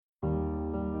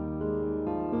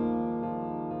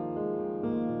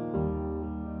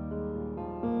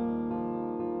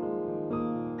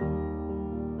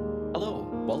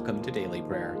Welcome to Daily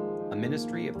Prayer, a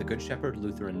ministry of the Good Shepherd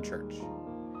Lutheran Church.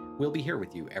 We'll be here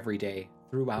with you every day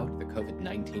throughout the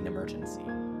COVID-19 emergency.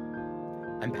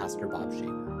 I'm Pastor Bob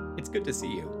Shaver. It's good to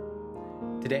see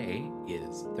you. Today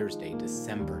is Thursday,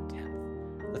 December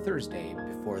 10th, the Thursday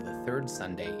before the third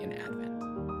Sunday in Advent.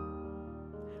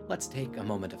 Let's take a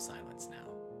moment of silence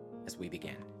now as we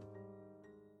begin.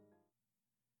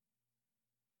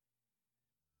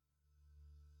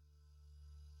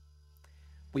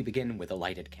 We begin with a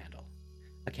lighted candle.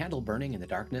 A candle burning in the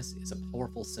darkness is a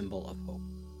powerful symbol of hope.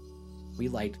 We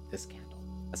light this candle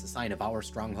as a sign of our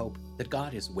strong hope that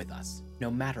God is with us, no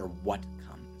matter what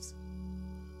comes.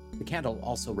 The candle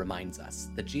also reminds us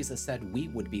that Jesus said we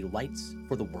would be lights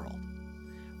for the world.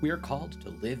 We are called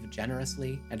to live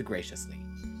generously and graciously,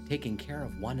 taking care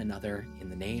of one another in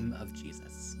the name of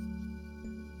Jesus.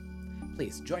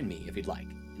 Please join me, if you'd like,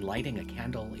 in lighting a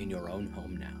candle in your own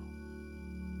home now.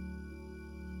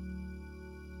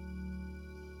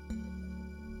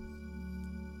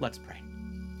 Let's pray.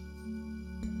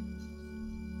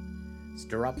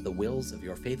 Stir up the wills of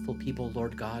your faithful people,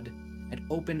 Lord God, and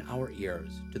open our ears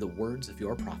to the words of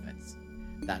your prophets,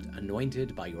 that,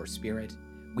 anointed by your Spirit,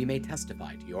 we may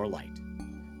testify to your light.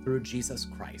 Through Jesus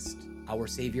Christ, our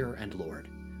Savior and Lord,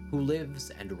 who lives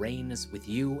and reigns with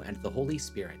you and the Holy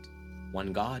Spirit,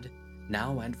 one God,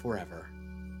 now and forever.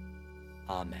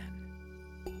 Amen.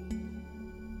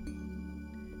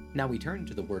 Now we turn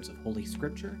to the words of Holy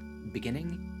Scripture,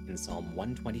 beginning in Psalm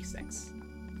 126.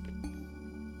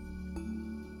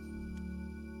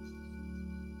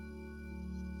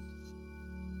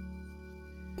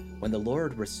 When the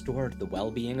Lord restored the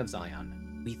well-being of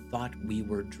Zion, we thought we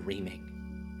were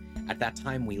dreaming. At that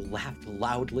time we laughed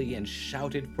loudly and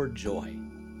shouted for joy.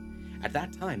 At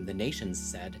that time the nations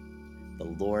said, "The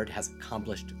Lord has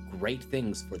accomplished great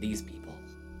things for these people."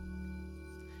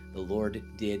 The Lord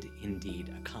did indeed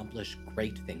accomplish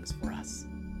great things for us.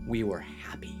 We were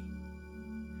happy.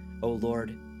 O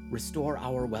Lord, restore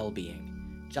our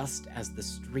well-being, just as the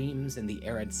streams in the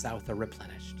arid south are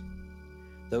replenished.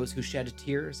 Those who shed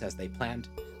tears as they plant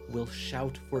will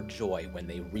shout for joy when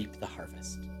they reap the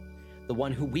harvest. The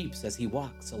one who weeps as he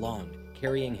walks along,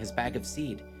 carrying his bag of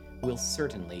seed, will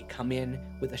certainly come in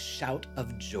with a shout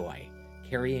of joy,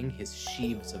 carrying his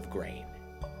sheaves of grain.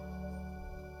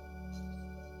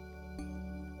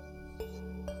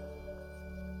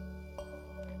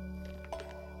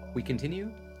 We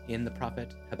continue in the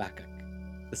prophet Habakkuk,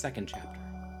 the second chapter.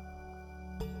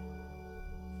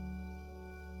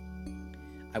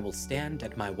 I will stand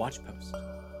at my watchpost.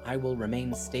 I will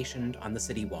remain stationed on the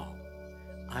city wall.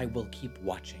 I will keep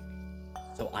watching,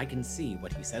 so I can see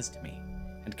what he says to me,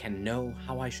 and can know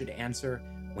how I should answer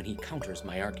when he counters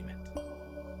my argument.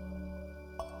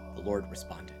 The Lord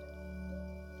responded,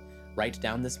 "Write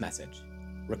down this message.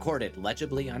 Record it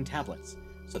legibly on tablets,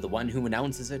 so the one who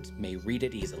announces it may read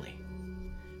it easily.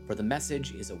 For the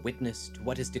message is a witness to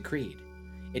what is decreed.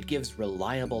 It gives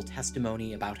reliable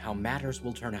testimony about how matters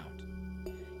will turn out.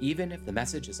 Even if the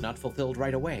message is not fulfilled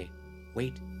right away,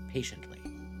 wait patiently.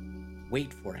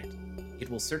 Wait for it. It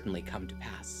will certainly come to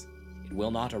pass. It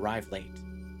will not arrive late.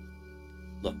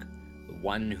 Look, the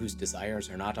one whose desires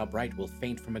are not upright will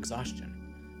faint from exhaustion,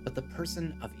 but the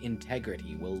person of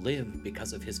integrity will live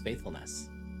because of his faithfulness.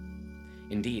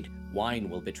 Indeed, wine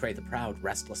will betray the proud,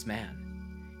 restless man.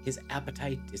 His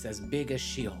appetite is as big as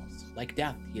Sheol's. Like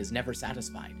death, he is never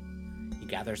satisfied. He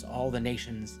gathers all the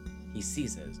nations. He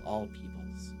seizes all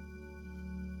peoples."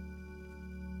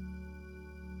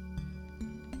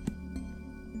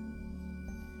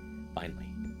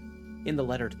 Finally, in the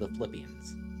letter to the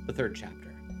Philippians, the third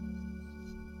chapter.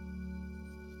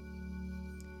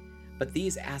 But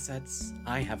these assets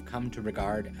I have come to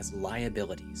regard as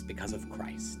liabilities because of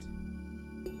Christ.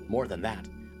 More than that,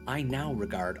 I now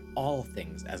regard all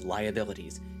things as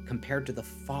liabilities compared to the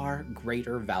far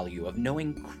greater value of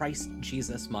knowing Christ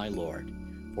Jesus my Lord,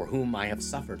 for whom I have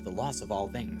suffered the loss of all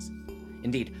things.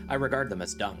 Indeed, I regard them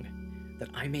as dung, that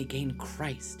I may gain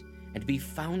Christ and be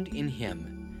found in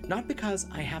him, not because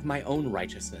I have my own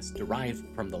righteousness derived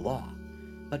from the law,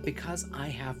 but because I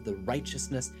have the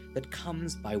righteousness that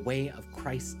comes by way of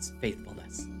Christ's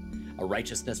faithfulness, a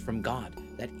righteousness from God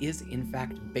that is in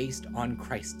fact based on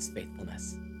Christ's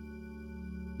faithfulness.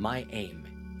 My aim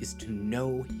is to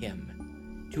know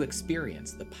him, to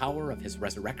experience the power of his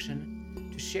resurrection,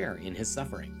 to share in his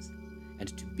sufferings, and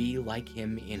to be like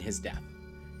him in his death,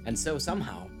 and so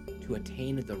somehow to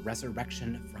attain the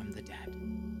resurrection from the dead.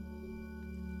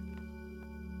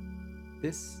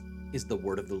 This is the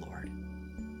word of the Lord.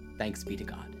 Thanks be to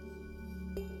God.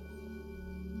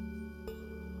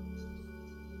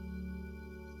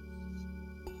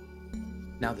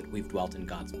 Now that we've dwelt in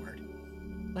God's Word,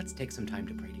 let's take some time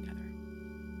to pray together.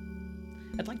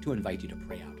 I'd like to invite you to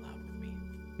pray out loud with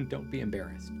me. Don't be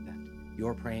embarrassed that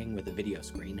you're praying with a video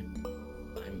screen.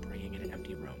 I'm praying in an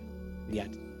empty room.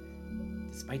 Yet,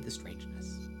 despite the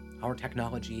strangeness, our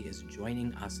technology is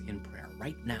joining us in prayer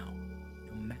right now,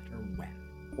 no matter when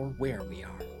or where we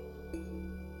are.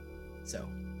 So,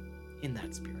 in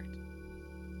that spirit,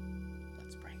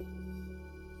 let's pray.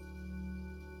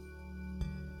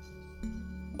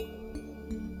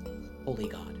 Holy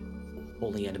God,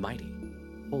 holy and mighty,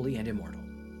 holy and immortal,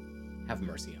 have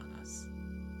mercy on us.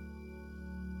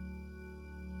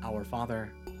 Our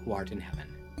Father, who art in heaven,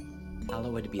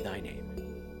 hallowed be thy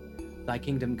name. Thy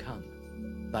kingdom come,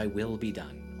 thy will be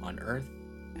done, on earth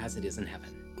as it is in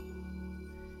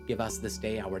heaven. Give us this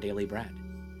day our daily bread,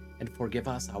 and forgive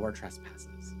us our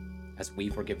trespasses, as we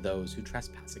forgive those who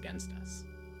trespass against us.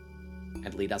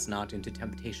 And lead us not into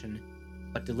temptation,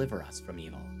 but deliver us from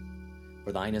evil.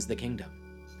 For thine is the kingdom,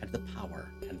 and the power,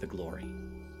 and the glory,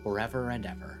 forever and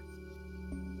ever.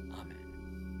 Amen.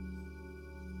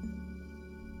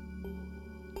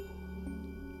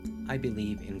 I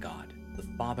believe in God, the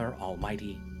Father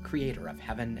Almighty, creator of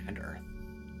heaven and earth.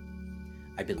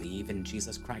 I believe in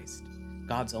Jesus Christ,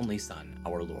 God's only Son,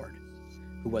 our Lord,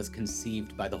 who was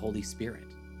conceived by the Holy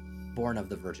Spirit, born of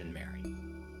the Virgin Mary,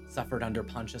 suffered under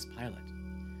Pontius Pilate,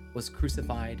 was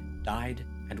crucified, died,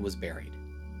 and was buried.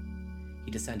 He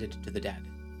descended to the dead.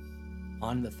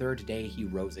 On the third day he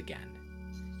rose again.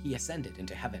 He ascended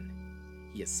into heaven.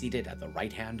 He is seated at the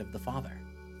right hand of the Father,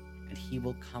 and he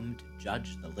will come to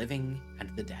judge the living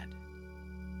and the dead.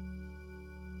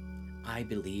 I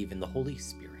believe in the Holy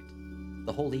Spirit,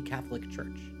 the Holy Catholic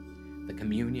Church, the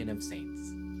communion of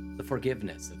saints, the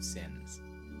forgiveness of sins,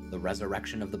 the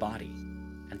resurrection of the body,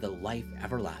 and the life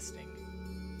everlasting.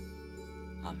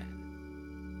 Amen.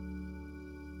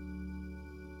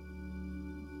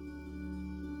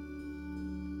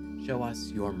 Show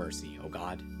us your mercy, O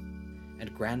God,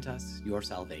 and grant us your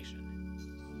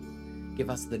salvation.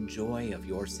 Give us the joy of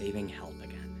your saving help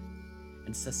again,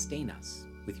 and sustain us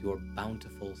with your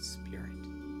bountiful Spirit.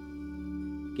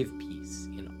 Give peace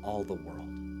in all the world,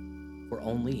 for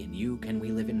only in you can we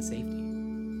live in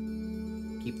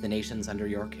safety. Keep the nations under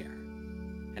your care,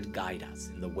 and guide us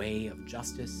in the way of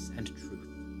justice and truth.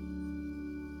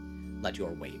 Let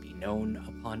your way be known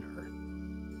upon earth,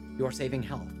 your saving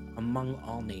health among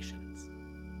all nations.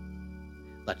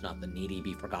 Let not the needy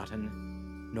be forgotten,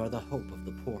 nor the hope of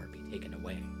the poor be taken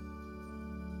away.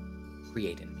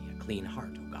 Create in me a clean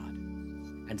heart, O God,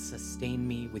 and sustain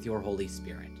me with your Holy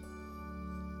Spirit.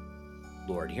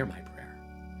 Lord, hear my prayer,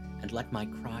 and let my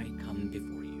cry come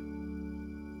before you.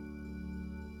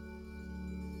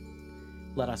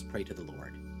 Let us pray to the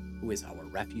Lord, who is our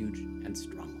refuge and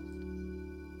stronghold.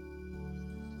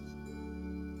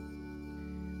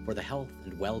 For the health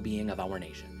and well-being of our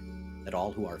nation, that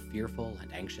all who are fearful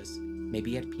and anxious may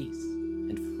be at peace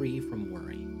and free from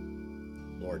worry.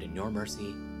 Lord, in your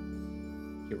mercy,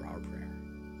 hear our prayer.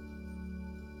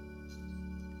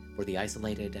 For the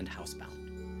isolated and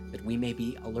housebound, that we may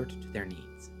be alert to their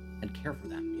needs and care for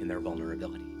them in their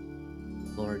vulnerability.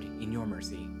 Lord, in your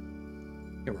mercy,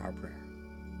 hear our prayer.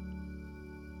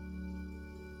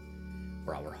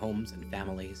 For our homes and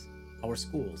families, our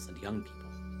schools and young people,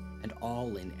 and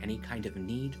all in any kind of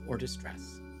need or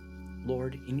distress,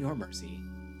 Lord, in your mercy,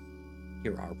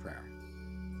 hear our prayer.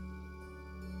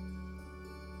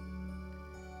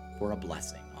 For a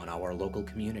blessing on our local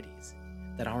communities,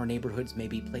 that our neighborhoods may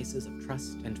be places of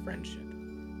trust and friendship,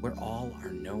 where all are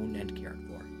known and cared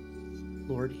for.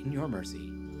 Lord, in your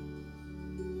mercy,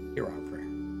 hear our prayer.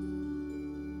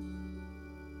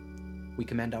 We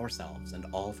commend ourselves and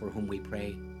all for whom we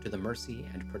pray to the mercy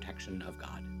and protection of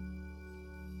God.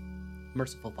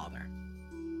 Merciful Father,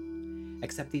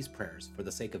 accept these prayers for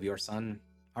the sake of your Son,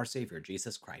 our Savior,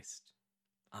 Jesus Christ.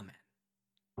 Amen.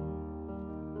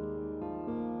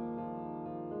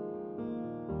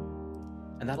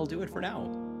 And that'll do it for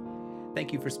now.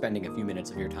 Thank you for spending a few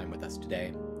minutes of your time with us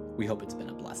today. We hope it's been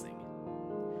a blessing.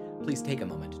 Please take a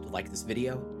moment to like this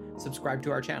video, subscribe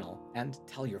to our channel, and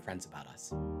tell your friends about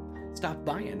us. Stop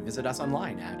by and visit us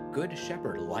online at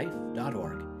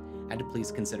goodshepherdlife.org, and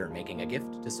please consider making a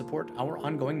gift to support our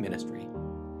ongoing ministry.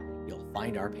 You'll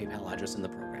find our PayPal address in the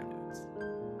program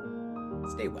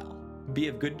notes. Stay well, be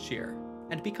of good cheer,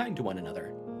 and be kind to one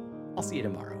another. I'll see you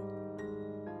tomorrow.